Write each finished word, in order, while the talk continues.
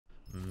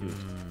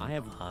I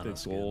have the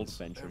skins. gold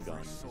venture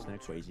gun. Isn't that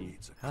crazy?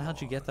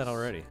 How'd you get that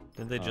already?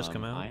 Didn't they just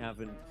come out?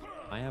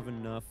 I have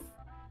enough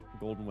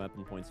golden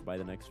weapon points to buy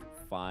the next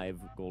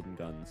 5 golden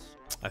guns.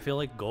 I feel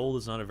like gold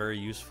is not a very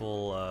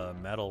useful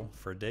metal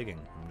for digging.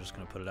 I'm just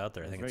gonna put it out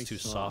there. I think it's too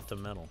soft a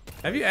metal.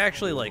 Have you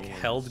actually like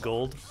held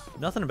gold?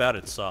 Nothing about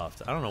it's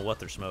soft. I don't know what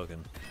they're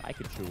smoking. I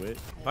could chew it.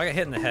 If I got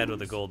hit in the head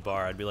with a gold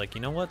bar, I'd be like,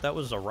 you know what? That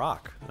was a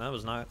rock. That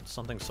was not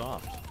something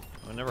soft.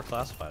 I never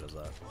classified as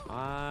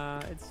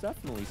that. It's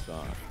definitely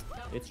soft.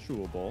 It's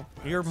chewable.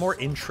 You're more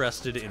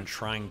interested in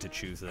trying to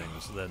chew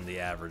things than the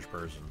average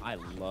person. I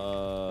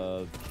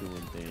love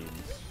chewing things.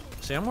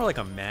 See, I'm more like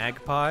a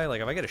magpie.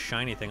 Like, if I get a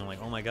shiny thing, I'm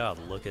like, oh my god,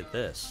 look at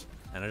this.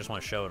 And I just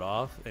want to show it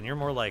off. And you're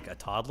more like a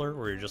toddler,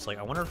 where you're just like,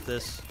 I wonder if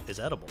this is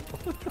edible.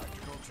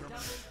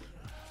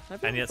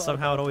 And yet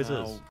somehow it always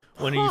is.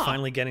 When are you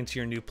finally getting to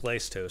your new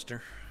place,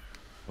 Toaster?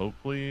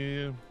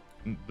 Hopefully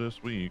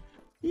this week.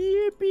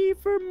 Yippee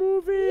for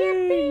moving!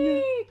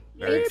 Yippee!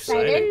 Very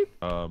excited?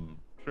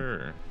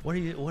 Sure.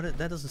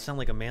 That doesn't sound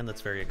like a man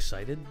that's very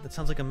excited. That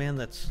sounds like a man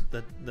that's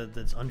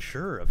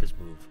unsure of his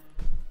move.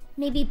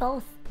 Maybe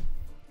both.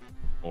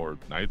 Or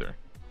neither.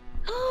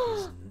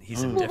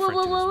 He's indifferent to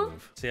his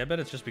move. See, I bet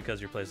it's just because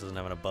your place doesn't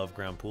have an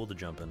above-ground pool to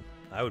jump in.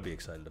 I would be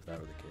excited if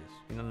that were the case.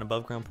 You not an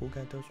above-ground pool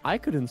guy, Toaster? I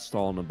could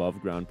install an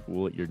above-ground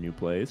pool at your new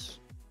place.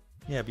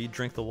 Yeah, but you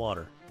drink the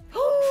water.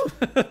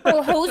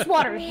 Oh, hose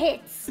water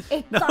hits.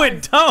 It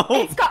it don't.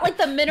 It's got like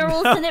the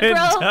minerals in it,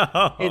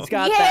 bro. It's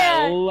got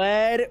that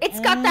lead. It's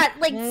got that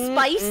like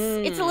spice.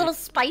 It's a little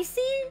spicy.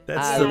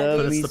 That's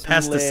the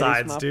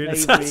pesticides, dude.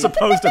 It's not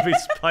supposed to be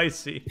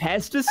spicy.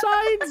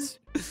 Pesticides?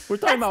 We're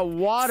talking about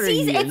water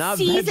here, not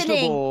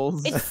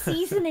vegetables. It's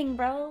seasoning,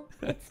 bro.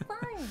 It's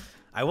fine.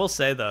 I will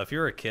say though, if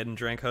you're a kid and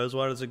drank hose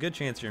water, there's a good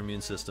chance your immune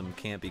system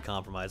can't be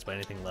compromised by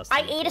anything less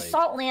than I ate a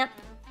salt lamp.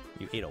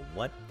 You ate a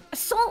what? A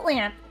salt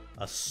lamp.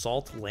 A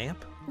salt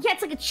lamp? Yeah,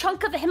 it's like a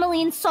chunk of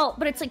Himalayan salt,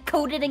 but it's like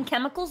coated in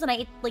chemicals, and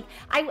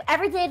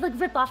every day I'd like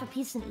rip off a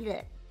piece and eat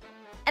it.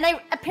 And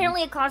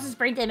apparently it causes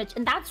brain damage,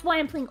 and that's why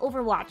I'm playing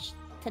Overwatch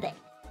today.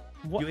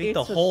 What? You ate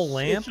the whole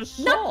lamp? It's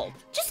just salt. No,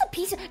 just a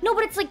piece. No,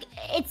 but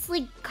it's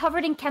like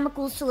covered in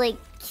chemicals to like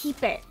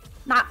keep it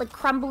not like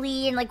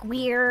crumbly and like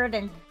weird.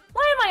 And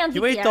why am I on DPS?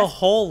 You ate the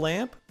whole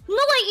lamp? No,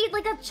 I ate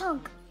like a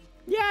chunk.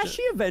 Yeah,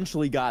 she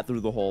eventually got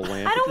through the whole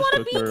lamp. I don't want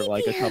to be It just took her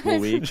like a couple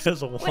of weeks.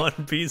 Just one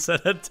piece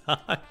at a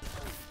time.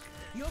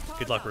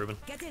 Good luck, Ruben.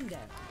 Get in there.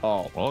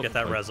 Oh, well, get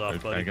that res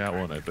off, buddy. I got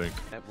one, I think.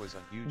 That was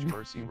a huge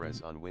mercy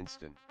res on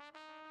Winston.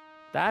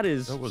 That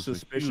is That was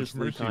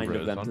suspiciously kind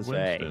of them to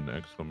say.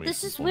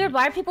 This is weird.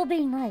 Why are people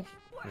being nice?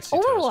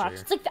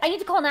 Overwatch. It's like I need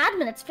to call an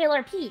admin. It's fail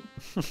RP.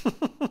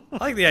 I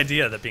like the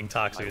idea that being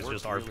toxic is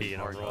just RP in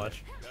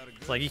Overwatch.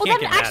 It's like you can't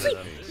get mad at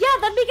them. Yeah,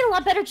 that'd make it a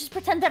lot better. Just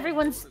pretend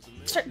everyone's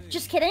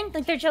just kidding,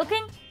 like they're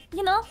joking.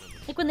 You know,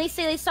 like when they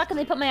say they suck and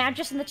they put my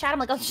address in the chat, I'm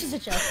like, oh, it's just a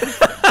joke.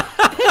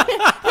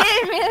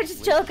 They're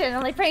just joking.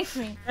 I'm like, prank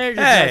me. They're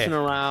just messing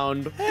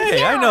around. Hey,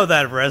 yeah. I know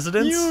that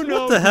residence. You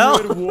know, what the hell?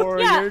 Good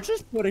warrior,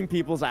 just putting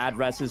people's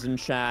addresses in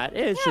chat.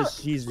 It's just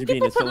he's being a silly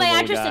people put my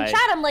address guy. in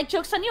chat. I'm like,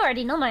 joke's on you. I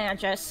already know my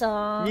address,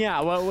 so. Yeah,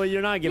 well,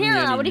 you're not giving me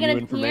any new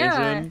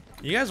information.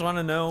 You guys want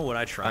to know what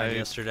I tried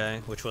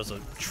yesterday, which was a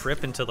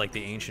trip into like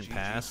the ancient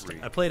past?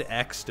 I played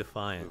X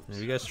Defiant. Have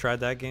you guys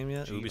tried that game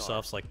yet?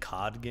 Ubisoft's like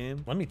COD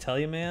game. Let me tell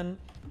you, man,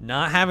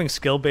 not having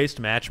skill-based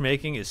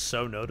matchmaking is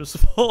so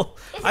noticeable.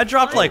 I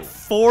dropped like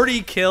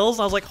 40 kills.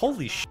 I was like,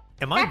 holy shit,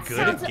 am I good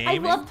at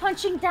gaming? I love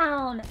punching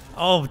down.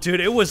 Oh,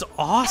 dude, it was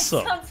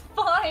awesome. That sounds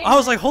fun. I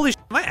was like, holy shit,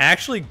 am I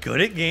actually good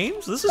at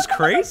games? This is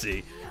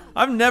crazy.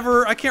 I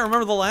can't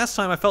remember the last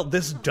time I felt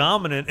this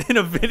dominant in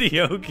a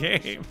video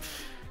game.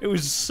 It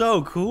was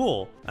so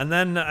cool. And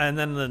then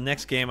the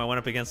next game I went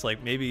up against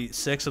like maybe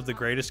 6 of the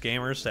greatest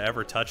gamers to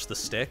ever touch the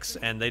sticks,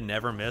 and they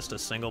never missed a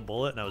single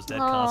bullet, and I was dead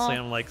constantly.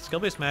 And I'm like,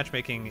 skill-based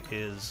matchmaking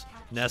is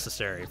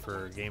necessary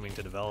for gaming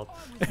to develop.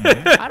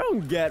 I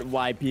don't get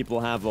why people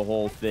have a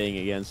whole thing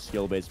against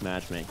skill-based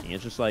matchmaking.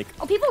 It's just like...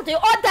 Oh, people do.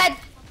 Oh, I'm dead.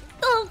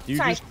 Oh,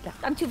 sorry.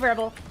 I'm too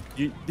verbal.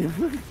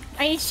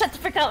 I need to shut the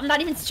frick up. I'm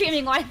not even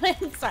streaming while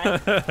I'm sorry.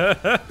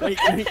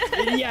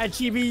 Yeah,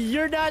 Chibi,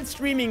 you're not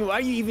streaming. Why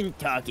are you even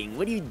talking?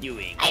 What are you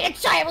doing? I'm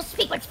sorry. I will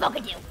speak when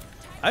spoken to.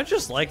 I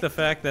just like the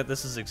fact that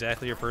this is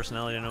exactly your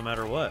personality no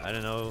matter what. I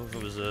don't know if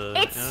it was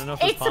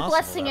It's a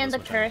blessing and a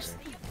curse.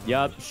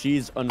 Yup,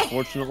 she's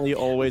unfortunately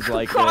always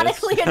like this.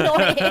 Chronically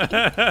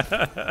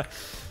annoying.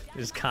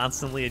 Is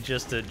constantly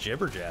just a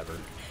jibber jabber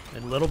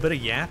and a little bit of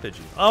yappage.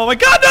 Oh my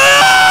god,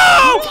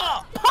 no!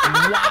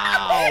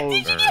 Wow!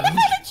 Did you get that?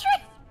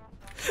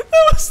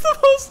 That was the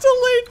most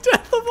delayed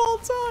death of all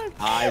time.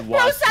 I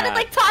watched Bro sounded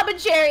like Tom and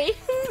Jerry.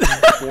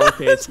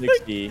 4K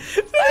 60.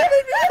 That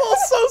made me fall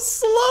so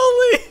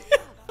slowly.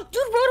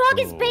 Dude, Roadhog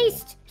is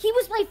based. He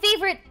was my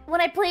favorite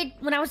when I played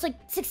when I was like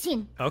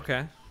 16.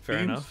 Okay, fair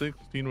enough.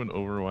 16 when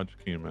Overwatch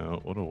came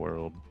out. What a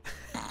world.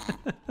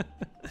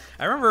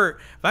 I remember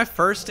my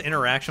first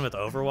interaction with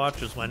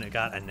Overwatch was when it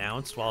got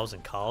announced while I was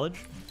in college.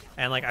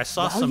 And like I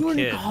saw some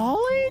kid. In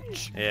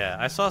college? Yeah,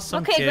 I saw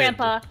some kid. Okay,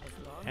 Grandpa.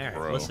 Alright,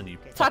 Bro. listen, you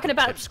Talking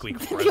about pipsqueak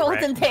the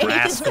olden days.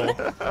 rascal.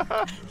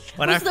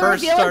 When I Was the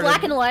first reveal in started.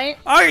 black and white?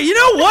 Alright, you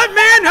know what,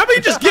 man? How about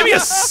you just give me a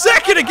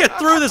second to get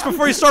through this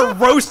before you start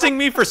roasting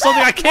me for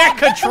something I can't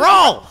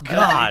control? You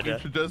God.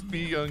 should just be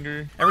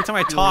younger. Every time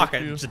I Feel talk,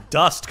 like you. just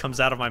dust comes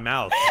out of my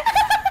mouth.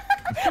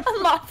 A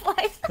moth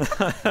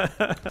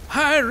life.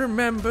 I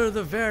remember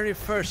the very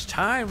first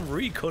time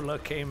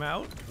Ricola came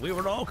out. We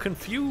were all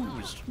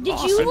confused. Did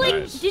Awesome, you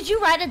guys. did you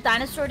ride a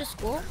dinosaur to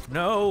school?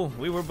 No,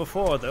 we were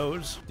before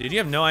those. Dude, you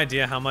have no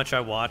idea how much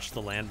I watched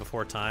The Land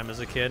Before Time as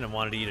a kid and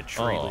wanted to eat a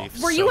tree Oh. leaf.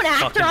 Were so you an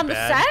actor fucking on the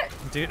bad.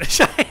 set? Dude,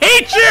 I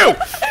hate you!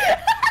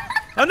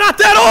 I'm not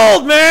that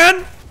old,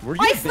 man! Were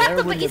you I slept there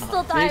with when it, you the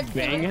still died, Big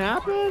Bang Steven.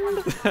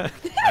 happened?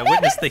 I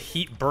witnessed the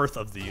heat birth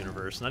of the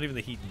universe, not even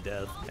the heat and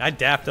death. I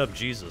dapped up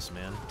Jesus,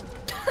 man.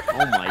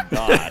 Oh my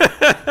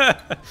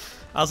god.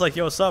 I was like,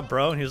 yo, what's up,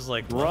 bro? And he was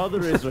like,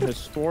 Brother is a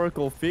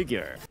historical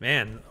figure.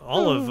 man,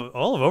 all of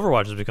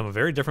Overwatch has become a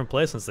very different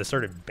place since they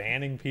started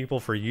banning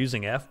people for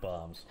using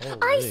F-bombs.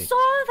 I saw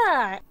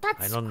that. I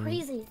That's don't-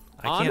 crazy.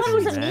 I can't thought it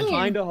was a imagine. meme.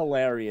 Kind of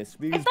hilarious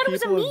because thought it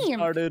was a people have meme.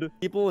 started,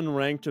 people in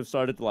ranked have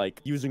started like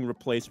using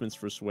replacements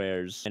for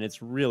swears, and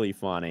it's really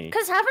funny.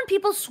 Cause haven't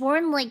people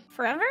sworn like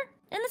forever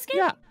in this game?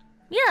 Yeah.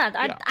 Yeah,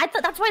 Yeah. I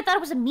thought that's why I thought it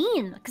was a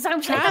meme. Cause I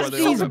was like, Chaz that's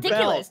so Bell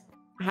ridiculous.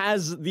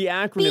 has the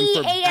acronym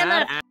for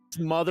BAMF. badass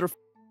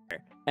motherfucker,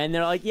 and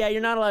they're like, yeah,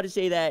 you're not allowed to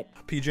say that.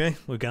 PJ,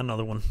 we've got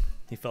another one.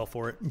 He fell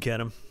for it. Get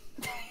him.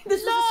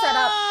 This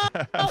was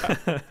a setup.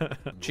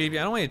 Chibi,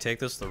 I don't want you to take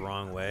this the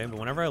wrong way, but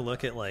whenever I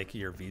look at like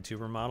your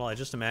VTuber model, I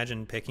just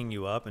imagine picking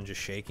you up and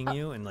just shaking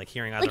you and like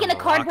hearing either Like in a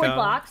cardboard Morocco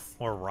box?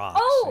 or rocks.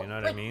 Oh, you know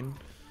what I like- mean?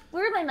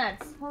 Where are my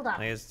meds? Hold on.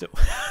 Like, it's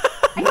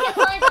I can't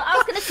find them. I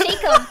was gonna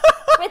shake them.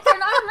 Wait, they're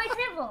not on my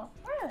table.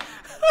 Where?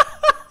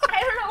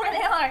 I don't know where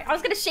they are. I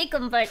was gonna shake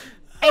them, but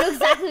I know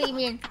exactly what you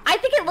mean. I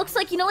think it looks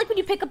like, you know, like when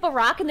you pick up a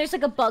rock and there's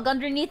like a bug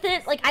underneath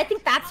it? Like, I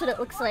think that's what it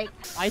looks like.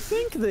 I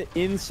think the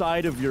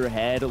inside of your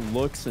head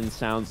looks and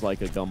sounds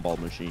like a gumball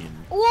machine.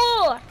 Ooh,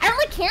 I don't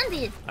like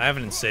candy. I have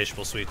an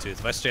insatiable sweet tooth.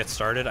 If I get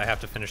started, I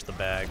have to finish the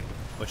bag,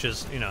 which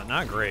is, you know,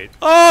 not great.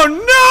 Oh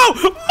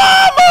no,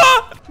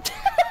 Mama!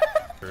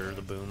 For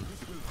the boom.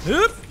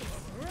 Oop.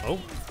 Oh,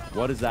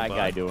 What is that Goodbye.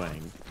 guy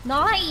doing?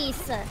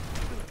 Nice.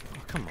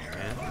 come on,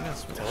 man.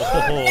 That's-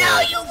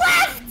 No, you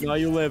left! No,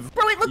 you live.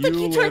 Bro, it looked like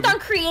you turned on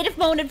creative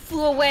mode and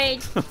flew away.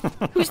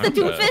 Who's the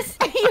doofus?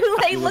 You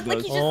like, looked like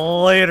you just...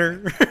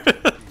 Later.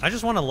 I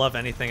just want to love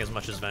anything as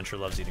much as Venture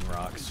loves eating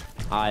rocks.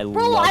 I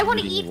Bro, love I want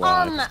to eating eat,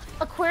 rocks.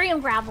 aquarium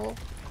gravel.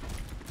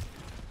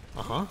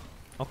 Uh-huh.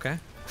 Okay.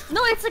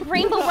 No, it's like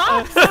rainbow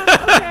rocks.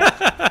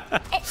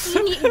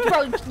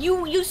 Bro,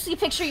 you see a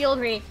picture, you'll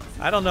agree.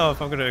 I don't know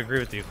if I'm gonna agree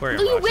with the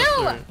aquarium. No, you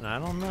rocks. will. I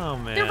don't know,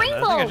 man. They're I think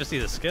rainbow. I just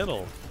eat a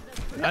Skittle.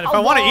 And if Oh, I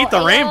want to well, eat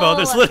the rainbow,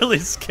 there's oh. literally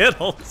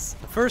Skittles.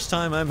 The first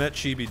time I met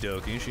Chibi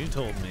Doki, she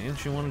told me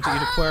she wanted to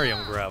eat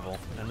aquarium gravel,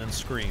 and then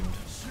screamed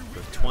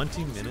for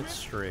 20 minutes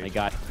straight. I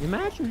got.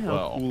 Imagine how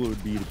Well. cool it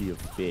would be to be a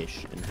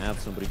fish and have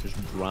somebody just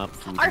drop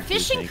food. Are into your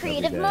fish in tank every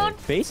creative day.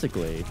 mode?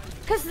 Basically,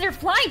 Because they're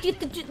flying. You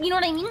know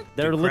what I mean?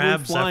 they're Do literally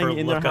crabs flying ever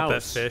in their look up at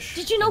house. fish?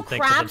 Did you know and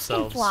think to crabs can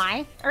themselves,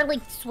 fly? Or like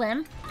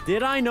swim?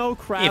 Did I know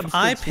crabs? If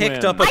I could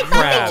picked swim? up a I thought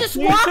crab. they just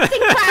walked in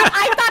crab.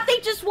 I thought they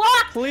just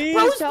walked. Please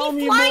Bros tell be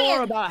me flying.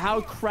 more about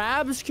how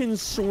crabs can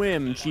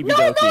swim, Chibi No,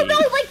 like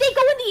they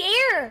go in the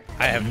air.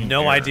 I have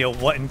no idea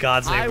what in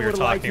God's name I we were would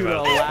like talking you to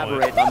about. at this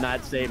elaborate point. on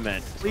that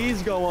statement.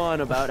 Please go on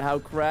about how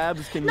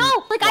crabs can. No,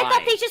 like I thought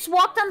fly. they just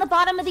walked on the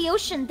bottom of the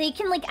ocean. They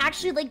can like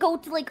actually like go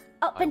to like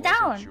up I and wasn't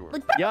down. sure.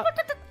 Like, Yep.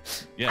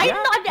 Yeah. I don't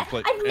know. It's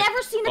like- I've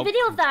never seen a oh.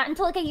 video of that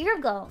until like a year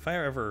ago. If I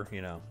ever,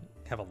 you know,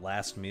 have a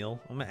last meal,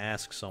 I'm gonna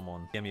ask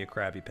someone, get me a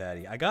Krabby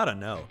Patty. I gotta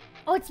know.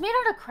 Oh, it's made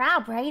out of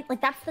crab, right?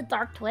 Like that's the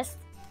dark twist.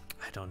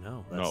 I don't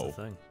know. That's No. the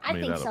thing. I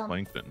Made think out so. of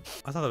plankton.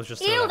 I thought that was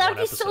just Ew, that that one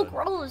would be so episode.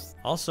 gross.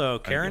 Also,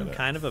 Karen, get it.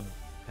 kind of a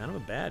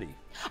baddie.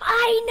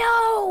 I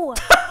know.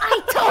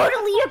 I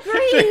totally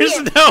agree.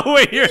 There's no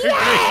way you're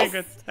Yes!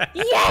 agreeing with that.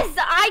 Yes,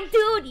 I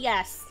do.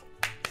 Yes.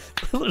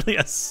 Literally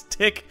a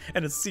stick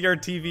and a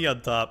CRTV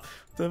on top.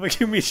 To make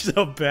you mean she's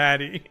a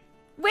baddie.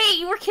 Wait,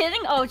 you were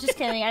kidding? Oh, just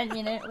kidding. I didn't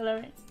mean it.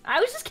 Whatever. I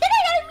was just kidding.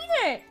 I didn't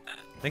mean it.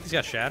 Think he's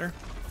got shatter?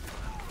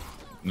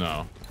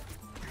 No.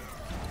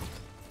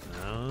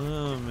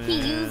 Oh man. He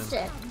used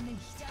it.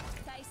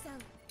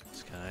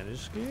 It's kind of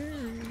scary.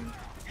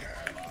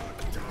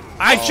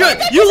 I should.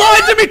 You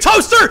lied to me,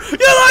 Toaster.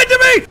 You lied to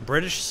me.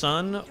 British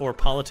son or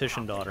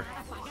politician daughter?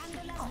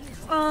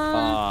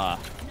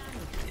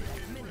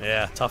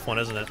 Yeah, tough one,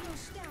 isn't it?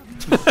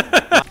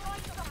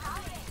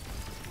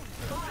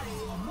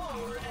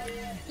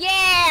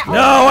 Yeah. No,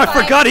 oh, I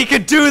fine. forgot he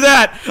could do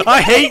that.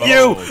 I hate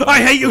you.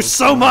 I hate you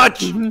so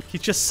much. He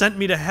just sent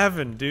me to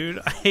heaven, dude.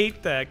 I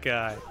hate that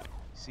guy.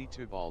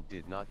 C2ball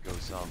did not go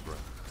Sombra.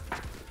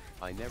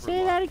 I never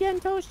Say that again,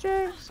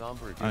 Toaster.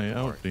 Sombra did I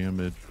part.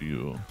 out-damaged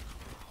you.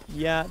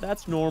 Yeah,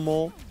 that's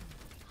normal.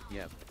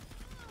 Yep.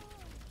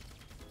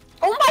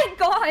 Oh my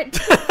god.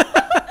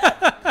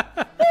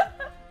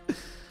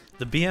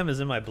 The BM is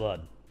in my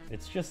blood.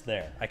 It's just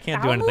there. I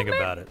can't do Bowel anything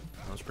movement? about it.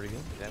 That was pretty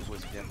good. That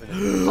was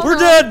definitely. We're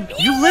dead!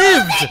 You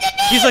lived!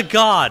 He's a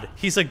god.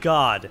 He's a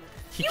god.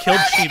 He killed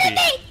Chibi.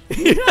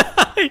 He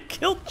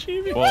killed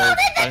Chibi. Well,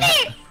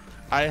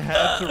 I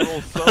had to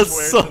roll somewhere. A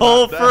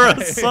soul to not for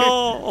die. a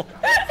soul.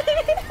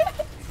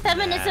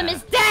 Feminism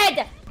is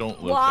dead.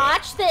 Don't live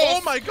Watch this.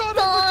 Oh my God,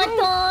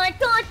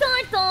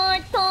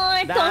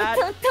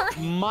 That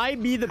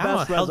might be the How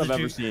best the hell res I've did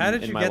ever you? seen How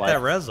did in you my get life.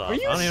 that res off? Are I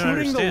you don't even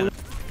shooting the understand.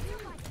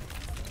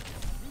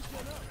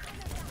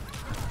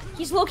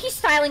 He's low-key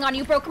styling on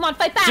you, bro. Come on,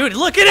 fight back. Dude,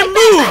 look at him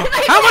move!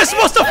 How am I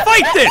supposed to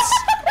fight this?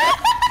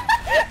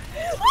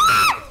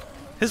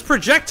 His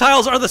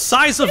projectiles are the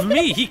size of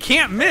me. He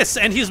can't miss,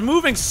 and he's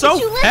moving so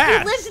you lived,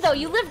 fast. You lived, though.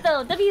 You lived,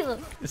 though. W.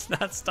 It's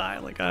not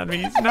styling on me.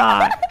 He's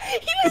not.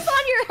 He was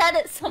on your head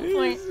at some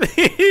point.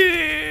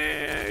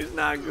 He's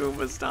not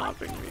Goomba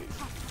stopping me.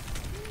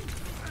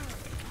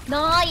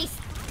 Nice.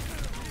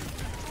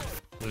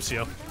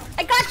 Lucio,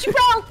 I got you,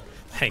 bro.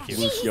 thank you.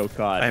 Lucio I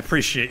caught.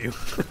 appreciate you.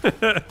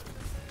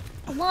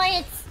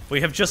 Alliance. We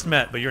have just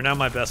met, but you're now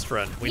my best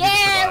friend. We need to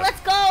Yeah, survive.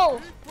 let's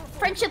go.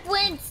 Friendship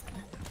wins.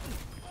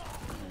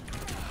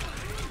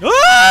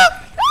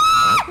 Ah!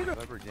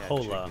 Clever dad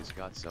Hola. chick has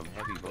got some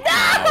heavy vocal.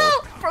 No!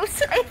 Bro,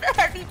 sorry, the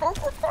heavy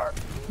vocal part.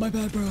 My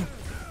bad, bro.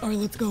 Alright,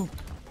 let's go.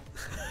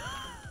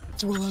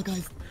 Let's roll out,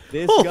 guys.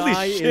 This Holy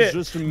guy shit. is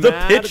just The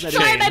mad pitch that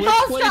Sorry, my change.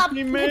 balls Quick dropped.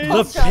 play My teammate.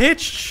 balls The dropped.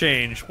 pitch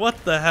change.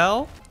 What the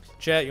hell?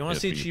 Chat, you want to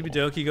see Yeah, Chibi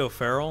people. Doki go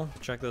feral?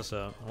 Check this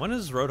out. When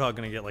is Roadhog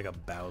gonna get like a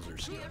Bowser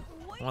skin?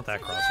 I want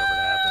that crossover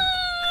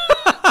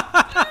to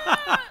happen.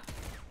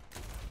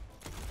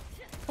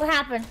 What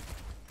happened?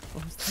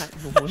 What was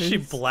that noise? She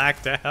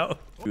blacked out.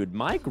 Dude,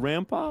 my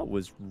grandpa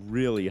was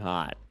really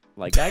hot.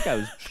 Like, that guy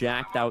was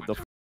jacked out the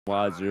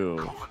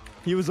wazoo.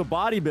 He was a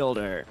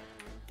bodybuilder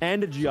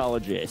and a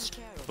geologist.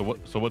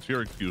 So what's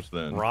your excuse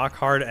then? Rock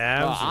hard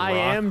abs. I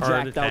rock am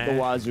hard jacked out the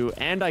abs. wazoo,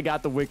 and I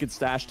got the wicked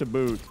stash to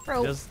boot.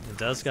 Bro, It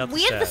does got the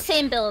we have the stats.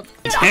 same build.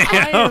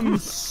 I Damn. am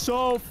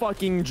so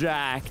fucking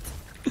jacked.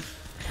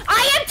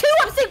 I am too.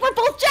 I'm saying we're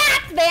both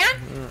jacked,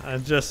 man.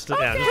 I'm just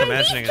Okay,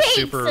 imagining a these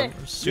super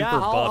kids. Yeah,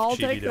 buff I'll Chibi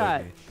take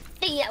that. Doki.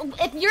 Hey,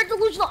 if you're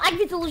delusional, I can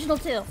be delusional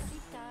too.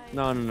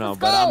 No, Let's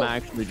but I'm go.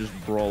 actually just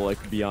brolic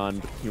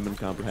beyond human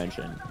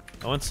comprehension.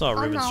 I once saw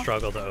Ruben no.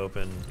 struggle to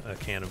open a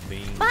can of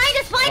beans. Behind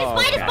us, behind us, Oh,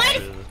 behind us, God. behind I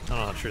us. don't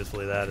know how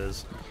truthfully that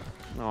is.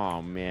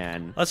 Oh,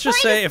 man. Let's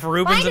just Behind say us, if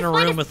Ruben's in a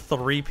behind us, room with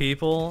 3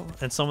 people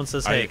and someone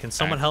says, hey, can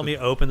someone help me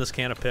open this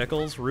can of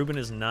pickles? Ruben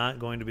is not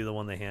going to be the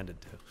one they hand it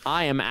to.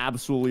 I am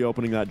absolutely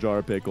opening that jar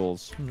of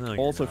pickles. No, you're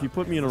Also, if not. you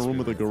put me in a room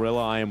with a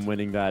gorilla, I am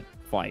winning that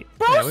fight.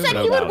 Bro Yeah, we said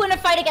know he would that. win a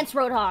fight against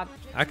Roadhog.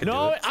 I could do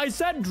No, it. I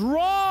said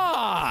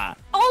draw!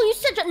 Oh, you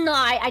said no.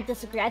 I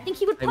disagree. I think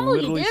he would I pummel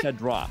you, literally dude. said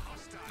draw.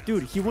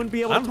 Dude, he wouldn't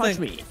be able I to don't touch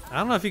think, me. I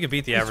don't know if you can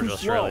beat the He's average too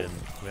slow. Australian,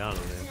 to be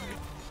honest with you.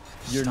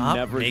 You're Stop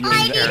never making gonna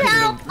I need characters.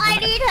 help. I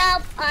need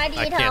help. I need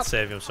I help. can't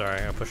save you, I'm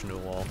sorry. I pushed into a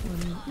wall.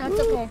 No, it's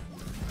okay.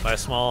 By a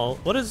small...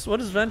 What is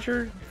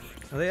Venture?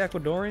 Are they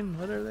Ecuadorian?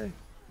 What are they?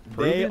 They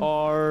Peruvian?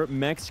 are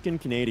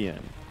Mexican-Canadian.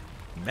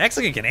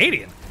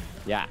 Mexican-Canadian.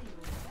 Yeah.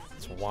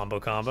 It's a wombo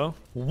combo.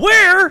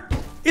 Where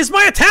is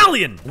my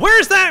Italian?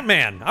 Where's that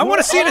man? I want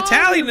to see an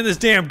Italian in this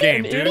damn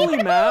game, dude.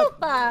 Italy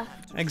map.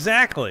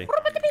 Exactly.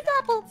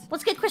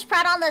 Let's get Chris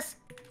Pratt on this.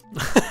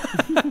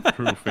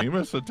 True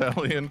famous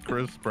Italian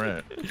Chris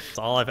Pratt. That's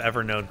all I've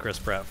ever known Chris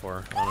Pratt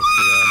for,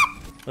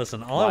 honestly.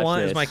 Listen, all I Watch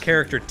want is this. my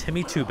character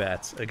Timmy Two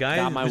Bats, a guy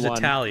Got my who's one.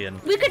 Italian.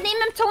 We could name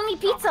him Tony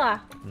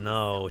Pizza.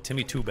 No,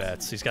 Timmy Two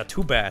Bats. He's got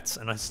 2 bats,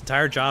 and his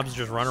entire job is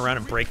just run around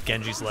and break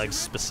Genji's legs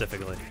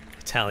specifically.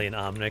 Italian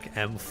Omnic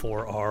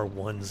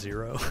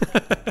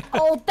M4R10.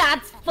 Oh,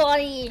 that's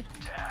funny.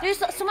 There's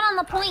someone on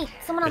the point.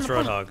 Someone on It's the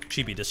point. Roadhog.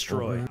 Chibi,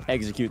 destroy.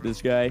 Execute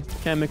this guy.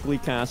 Chemically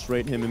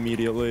castrate him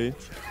immediately.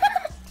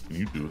 Can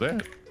you do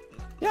that?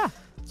 Yeah.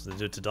 So they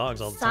do it to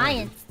dogs all the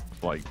time. Science.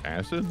 Like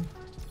acid?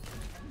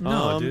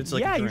 No, dude, it's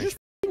like yeah, a you drink. just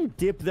f***ing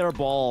dip their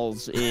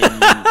balls in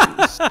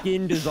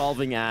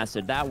skin-dissolving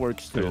acid. That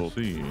works I too.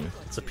 see.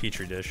 It's a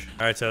petri dish.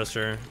 All right,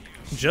 Toaster.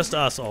 Just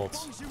us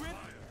ults.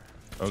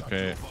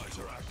 Okay.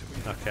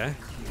 Okay.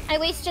 I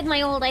wasted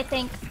my ult, I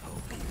think.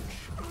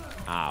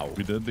 Ow.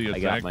 We did the I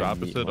got exact my meat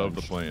opposite of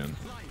the lunch. plan.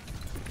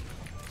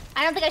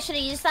 I don't think I should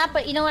have used that,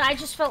 but you know what? I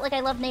just felt like I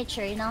love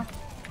nature, you know?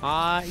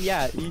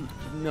 Yeah,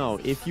 no,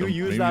 if you Then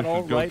use maybe that you should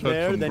ult go right touch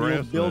there, some then you'll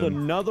grass build then.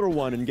 another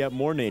one and get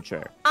more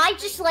nature. I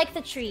just like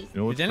the tree. You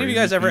know what's Did any of you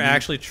crazy, guys ever Stevie?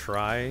 actually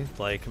try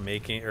like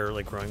making or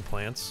like growing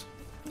plants?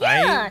 Yeah, when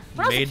I I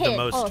was a made kid, the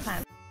most all the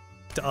time.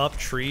 up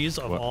trees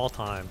of What? all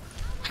time.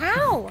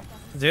 How?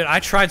 Dude, I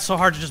tried so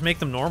hard to just make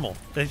them normal.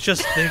 They're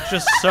just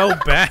so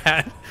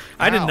bad.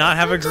 I did not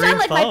have a You green sound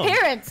like thumb. my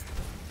parents.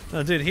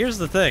 No, dude, here's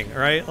the thing,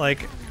 right?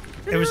 Like,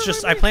 it was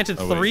just I planted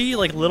Oh, wait. 3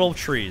 like little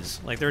trees.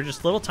 Like they were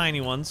just little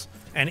tiny ones,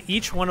 and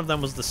each one of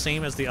them was the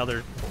same as the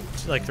other,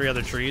 like 3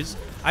 other trees.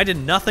 I did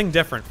nothing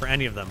different for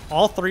any of them.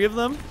 All 3 of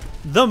them,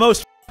 the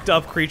most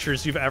up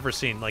creatures you've ever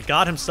seen. Like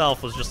God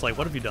himself was just like,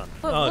 "What have you done?"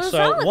 What was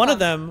wrong So with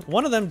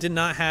one of them did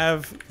not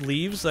have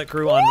leaves that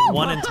grew on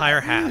one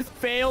entire half.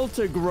 Failed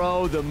to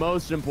grow the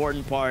most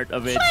important part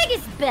of it. Flag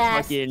is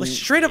best. Like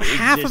straight up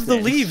half of the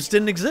leaves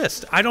didn't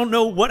exist. I don't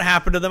know what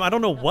happened to them. I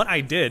don't know what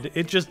I did.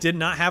 It just did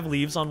not have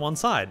leaves on one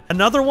side.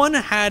 Another one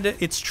had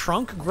its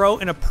trunk grow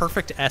in a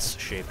perfect S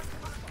shape.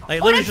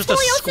 Like literally just a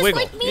squiggle.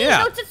 Like me. Yeah,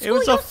 No, it's it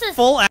was a scoliosis.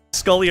 full ass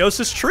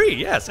scoliosis tree.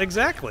 Yes,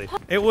 exactly.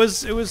 It was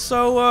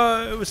so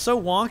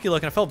wonky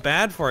looking. I felt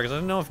bad for it because I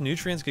didn't know if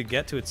nutrients could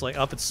get to its like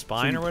up its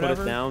spine or whatever.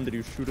 Put it down? Did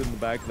you shoot it in the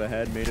back of the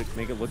head? Make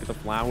it look at the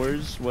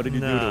flowers? What did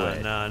you do to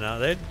it?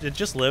 No. It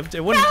just lived.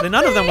 It wouldn't.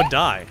 None of them would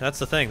die. That's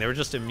the thing. They were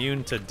just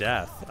immune to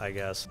death, I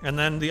guess. And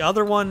then the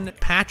other one,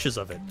 patches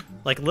of it,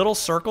 like little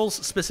circles,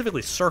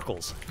 specifically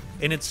circles,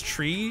 in its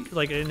tree,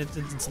 like in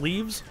its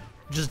leaves,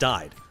 just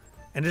died,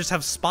 and it just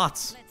have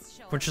spots.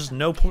 Which is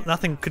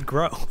nothing could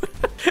grow,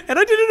 and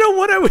I didn't know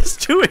what I was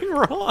doing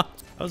wrong.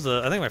 I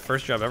think my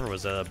first job ever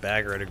was a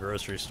bagger at a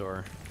grocery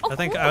store. I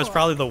think I was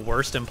probably the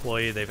worst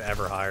employee they've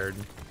ever hired.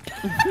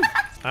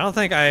 I don't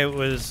think I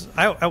was.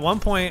 At one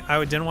point,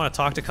 I didn't want to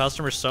talk to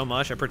customers so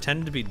much. I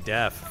pretended to be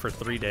deaf for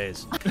 3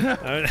 days.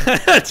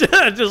 I'd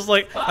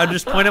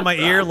just point at my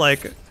ear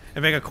like.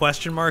 And make a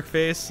question mark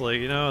face, like,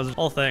 you know, it was a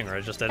whole thing where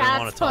I didn't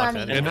want to talk to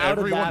anyone. And how did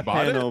everyone that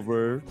bought pan it?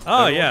 over?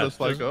 Oh, Everyone yeah. just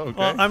like, oh, okay.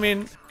 Well, I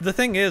mean, the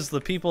thing is, the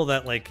people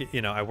that, like,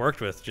 you know, I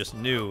worked with just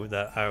knew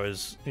that I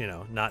was, you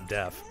know, not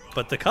deaf.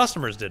 But the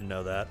customers didn't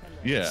know that.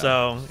 Yeah.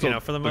 So you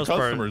know, for the most part.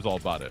 The customers all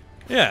bought it.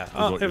 Yeah,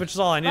 which is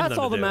all I needed them to do. That's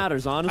all that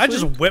matters, honestly. I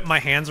just whipped my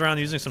hands around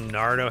using some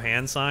Naruto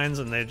hand signs,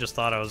 and they just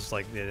thought I was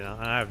like, you know,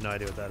 I have no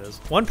idea what that is.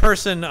 One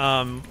person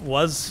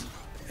was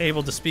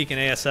able to speak in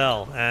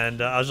ASL,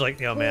 and I was like,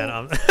 yo,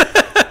 man,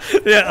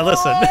 yeah,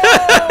 listen.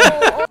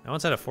 I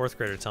once had a 4th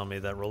grader tell me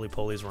that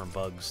roly-polies weren't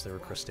bugs; they were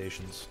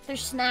crustaceans. They're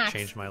snacks.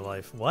 Changed my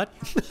life. What?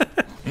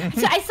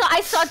 So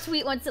I saw a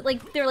tweet once that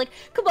like they were like,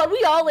 "Come on,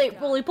 we all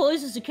ate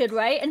roly-polies as a kid,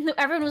 right?" And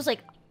everyone was like,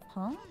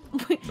 "Huh?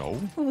 No.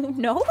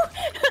 No."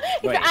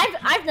 Wait.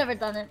 I've never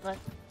done it, but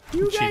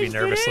Chibi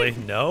nervously.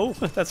 No,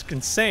 that's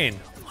insane.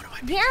 What do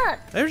I mean? yeah.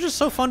 They're just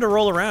so fun to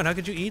roll around. How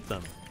could you eat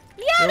them?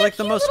 Yeah, They're like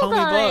the cute most little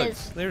homey guys.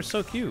 bugs. They're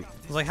so cute.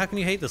 I was like, how can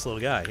you hate this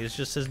little guy? He's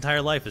just his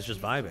entire life is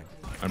just vibing.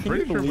 I'm Can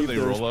pretty you sure when believe they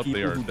there's roll up, they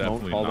people are who don't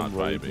definitely call not them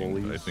vibing.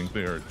 roly-polies? I think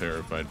they are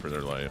terrified for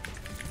their life.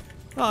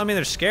 Well, I mean,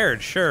 they're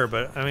scared, sure,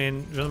 but I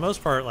mean, for the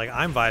most part, like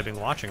I'm vibing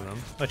watching them,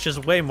 which is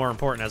way more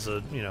important as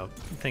a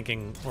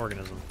thinking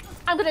organism.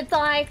 I'm gonna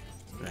die.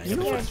 You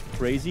know what's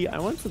crazy? I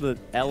went to the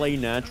LA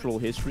Natural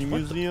History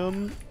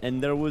Museum,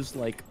 and there was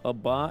like a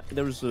bug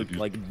exhibit,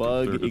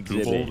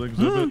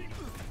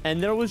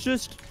 and there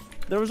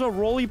was a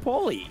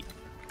roly-poly.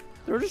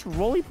 There were just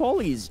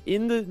roly-polies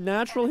in the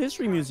Natural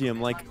History Museum.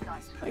 Like,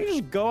 I can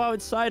just go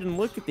outside and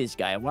look at this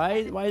guy. Why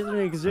is there an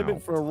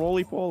exhibit for a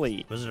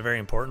roly-poly? Was it a very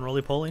important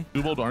roly-poly?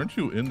 Dubold, aren't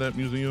you in that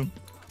museum?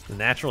 The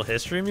Natural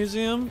History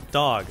Museum?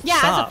 Dog. Yeah,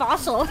 stop. as a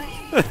fossil.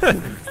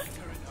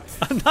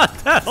 I'm not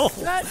that old.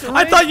 That's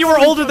I thought you were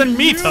older than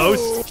me, you.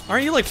 Toast.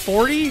 Aren't you like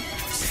 40?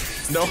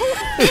 No.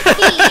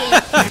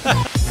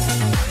 50.